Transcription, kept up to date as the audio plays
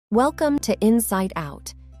Welcome to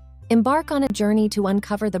InSightOut. Embark on a journey to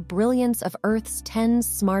uncover the brilliance of Earth's 10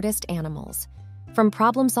 smartest animals. From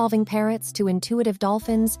problem-solving parrots to intuitive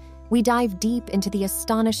dolphins, we dive deep into the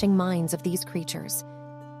astonishing minds of these creatures.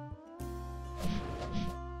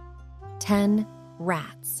 10.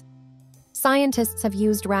 Rats. Scientists have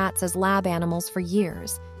used rats as lab animals for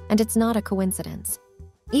years, and it's not a coincidence.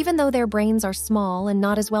 Even though their brains are small and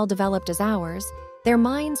not as well developed as ours, their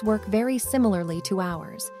minds work very similarly to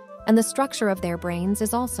ours, and the structure of their brains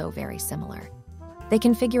is also very similar. They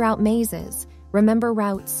can figure out mazes, remember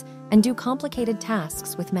routes, and do complicated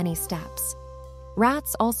tasks with many steps.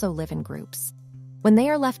 Rats also live in groups. When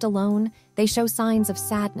they are left alone, they show signs of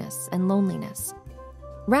sadness and loneliness.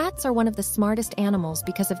 Rats are one of the smartest animals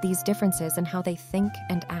because of these differences in how they think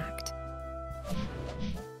and act.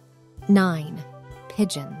 9.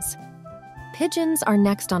 Pigeons. Pigeons are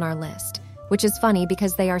next on our list, which is funny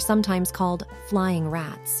because they are sometimes called flying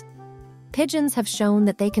rats. Pigeons have shown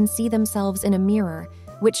that they can see themselves in a mirror,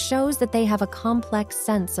 which shows that they have a complex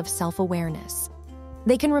sense of self-awareness.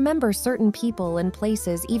 They can remember certain people and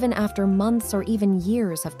places even after months or even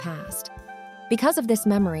years have passed. Because of this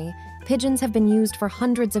memory, pigeons have been used for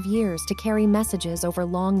hundreds of years to carry messages over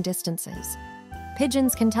long distances.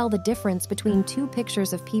 Pigeons can tell the difference between two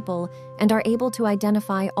pictures of people and are able to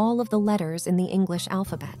identify all of the letters in the English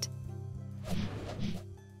alphabet.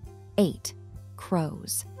 8.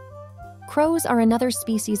 Crows. Crows are another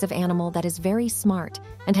species of animal that is very smart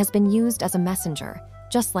and has been used as a messenger,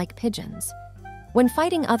 just like pigeons. When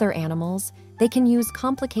fighting other animals, they can use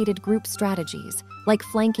complicated group strategies, like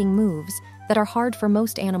flanking moves, that are hard for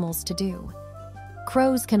most animals to do.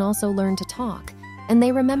 Crows can also learn to talk, and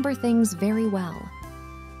they remember things very well.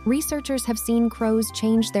 Researchers have seen crows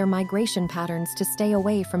change their migration patterns to stay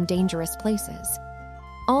away from dangerous places.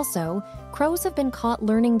 Also, crows have been caught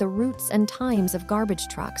learning the routes and times of garbage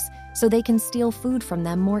trucks so they can steal food from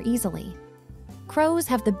them more easily. Crows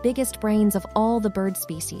have the biggest brains of all the bird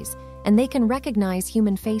species, and they can recognize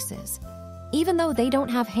human faces. Even though they don't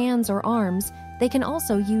have hands or arms, they can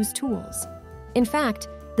also use tools. In fact,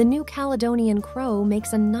 the New Caledonian crow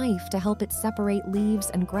makes a knife to help it separate leaves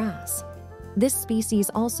and grass. This species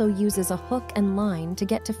also uses a hook and line to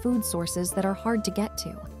get to food sources that are hard to get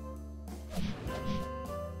to.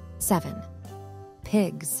 7.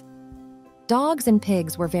 Pigs. Dogs and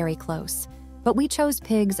pigs were very close, but we chose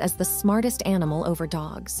pigs as the smartest animal over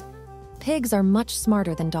dogs. Pigs are much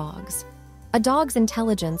smarter than dogs. A dog's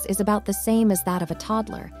intelligence is about the same as that of a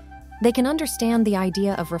toddler. They can understand the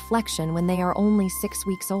idea of reflection when they are only 6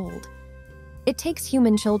 weeks old. It takes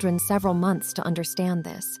human children several months to understand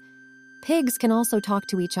this. Pigs can also talk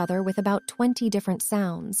to each other with about 20 different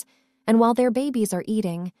sounds, and while their babies are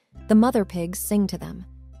eating, the mother pigs sing to them.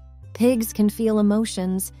 Pigs can feel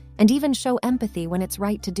emotions and even show empathy when it's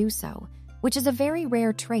right to do so, which is a very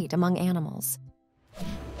rare trait among animals.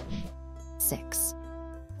 6.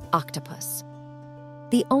 Octopus.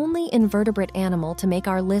 The only invertebrate animal to make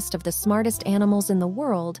our list of the smartest animals in the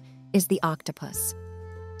world is the octopus.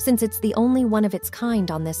 Since it's the only one of its kind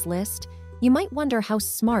on this list, you might wonder how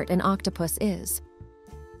smart an octopus is.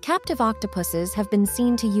 Captive octopuses have been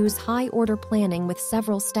seen to use high-order planning with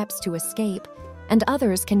several steps to escape, and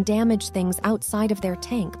others can damage things outside of their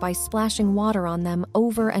tank by splashing water on them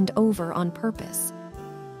over and over on purpose.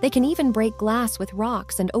 They can even break glass with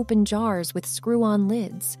rocks and open jars with screw-on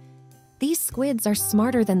lids. These squids are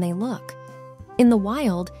smarter than they look. In the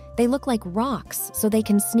wild, they look like rocks so they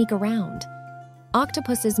can sneak around.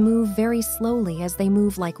 Octopuses move very slowly as they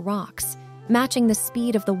move like rocks, matching the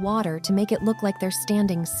speed of the water to make it look like they're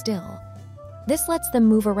standing still. This lets them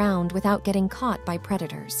move around without getting caught by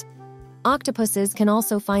predators. Octopuses can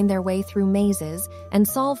also find their way through mazes and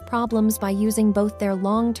solve problems by using both their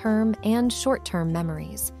long-term and short-term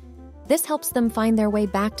memories. This helps them find their way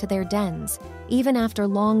back to their dens, even after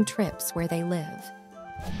long trips where they live.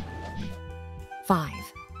 5.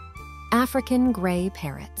 African gray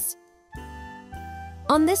parrots.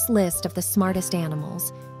 On this list of the smartest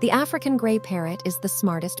animals, the African gray parrot is the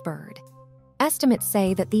smartest bird. Estimates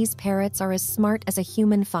say that these parrots are as smart as a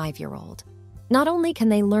human 5-year-old. Not only can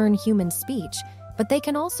they learn human speech, but they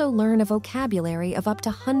can also learn a vocabulary of up to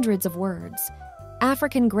hundreds of words.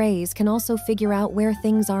 African grays can also figure out where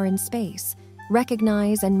things are in space,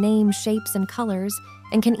 recognize and name shapes and colors,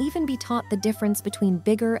 and can even be taught the difference between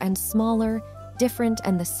bigger and smaller, different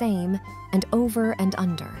and the same, and over and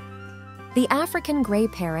under. The African gray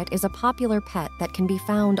parrot is a popular pet that can be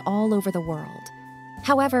found all over the world.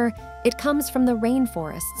 However, it comes from the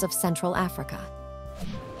rainforests of Central Africa.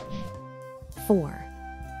 4.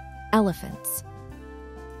 Elephants.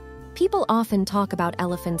 People often talk about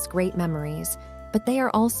elephants' great memories, but they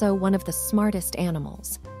are also one of the smartest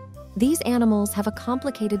animals. These animals have a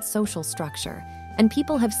complicated social structure, and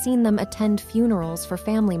people have seen them attend funerals for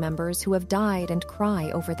family members who have died and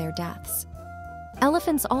cry over their deaths.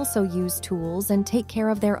 Elephants also use tools and take care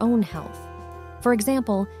of their own health. For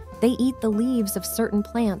example, they eat the leaves of certain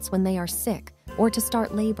plants when they are sick or to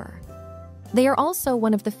start labor. They are also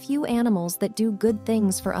one of the few animals that do good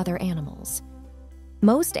things for other animals.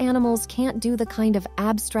 Most animals can't do the kind of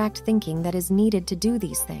abstract thinking that is needed to do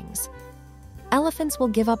these things. Elephants will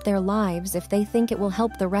give up their lives if they think it will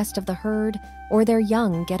help the rest of the herd or their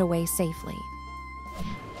young get away safely.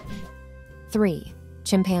 3.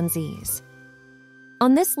 Chimpanzees.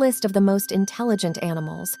 On this list of the most intelligent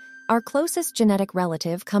animals, our closest genetic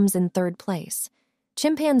relative comes in third place.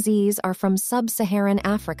 Chimpanzees are from sub-Saharan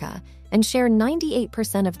Africa and share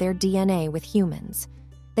 98% of their DNA with humans.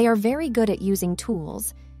 They are very good at using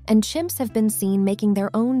tools, and chimps have been seen making their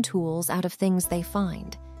own tools out of things they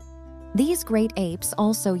find. These great apes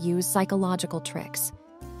also use psychological tricks.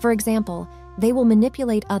 For example, they will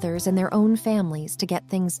manipulate others in their own families to get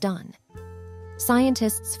things done.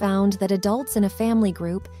 Scientists found that adults in a family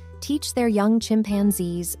group teach their young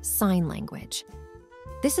chimpanzees sign language.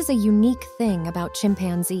 This is a unique thing about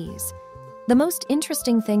chimpanzees. The most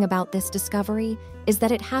interesting thing about this discovery is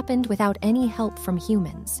that it happened without any help from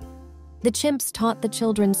humans. The chimps taught the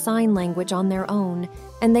children sign language on their own,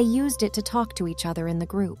 and they used it to talk to each other in the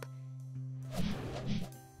group.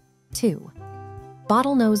 2.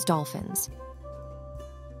 Bottlenose dolphins.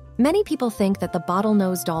 Many people think that the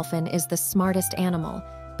bottlenose dolphin is the smartest animal,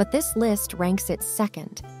 but this list ranks it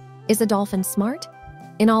second. Is a dolphin smart?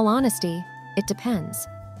 In all honesty, it depends.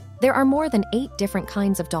 There are more than 8 different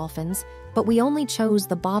kinds of dolphins, but we only chose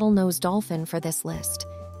the bottlenose dolphin for this list.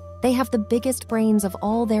 They have the biggest brains of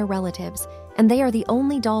all their relatives, and they are the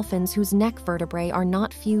only dolphins whose neck vertebrae are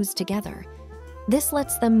not fused together. This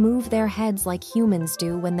lets them move their heads like humans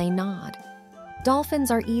do when they nod.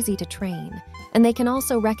 Dolphins are easy to train, and they can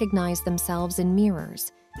also recognize themselves in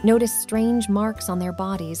mirrors, notice strange marks on their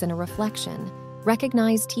bodies in a reflection,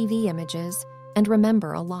 recognize TV images, and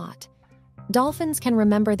remember a lot. Dolphins can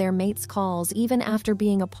remember their mates' calls even after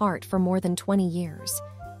being apart for more than 20 years.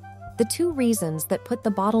 The 2 reasons that put the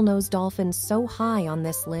bottlenose dolphin so high on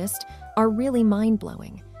this list are really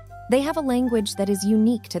mind-blowing. They have a language that is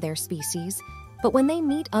unique to their species, but when they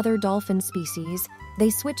meet other dolphin species, they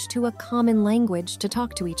switch to a common language to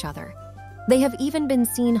talk to each other. They have even been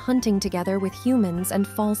seen hunting together with humans and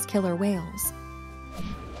false killer whales.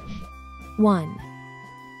 1.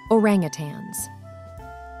 Orangutans.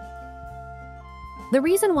 The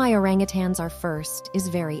reason why orangutans are first is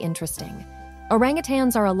very interesting.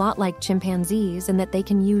 Orangutans are a lot like chimpanzees in that they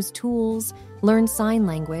can use tools, learn sign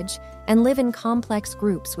language, and live in complex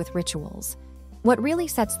groups with rituals. What really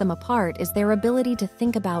sets them apart is their ability to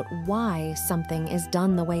think about why something is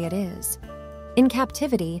done the way it is. In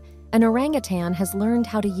captivity, an orangutan has learned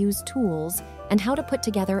how to use tools and how to put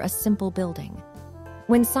together a simple building.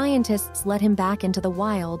 When scientists let him back into the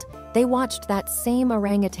wild, they watched that same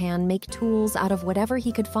orangutan make tools out of whatever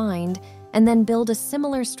he could find and then build a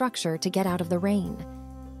similar structure to get out of the rain.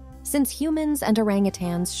 Since humans and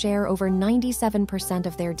orangutans share over 97%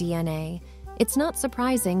 of their DNA, it's not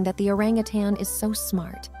surprising that the orangutan is so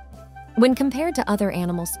smart. When compared to other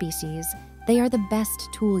animal species, they are the best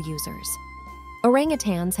tool users.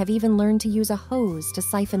 Orangutans have even learned to use a hose to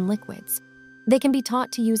siphon liquids. They can be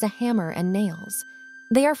taught to use a hammer and nails.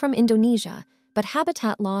 They are from Indonesia, but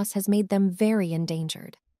habitat loss has made them very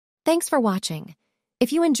endangered. Thanks for watching.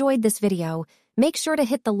 If you enjoyed this video, make sure to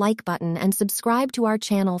hit the like button and subscribe to our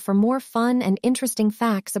channel for more fun and interesting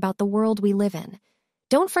facts about the world we live in.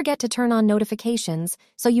 Don't forget to turn on notifications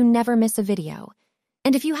so you never miss a video.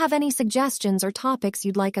 And if you have any suggestions or topics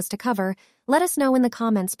you'd like us to cover, let us know in the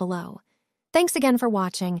comments below. Thanks again for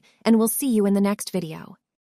watching, and we'll see you in the next video.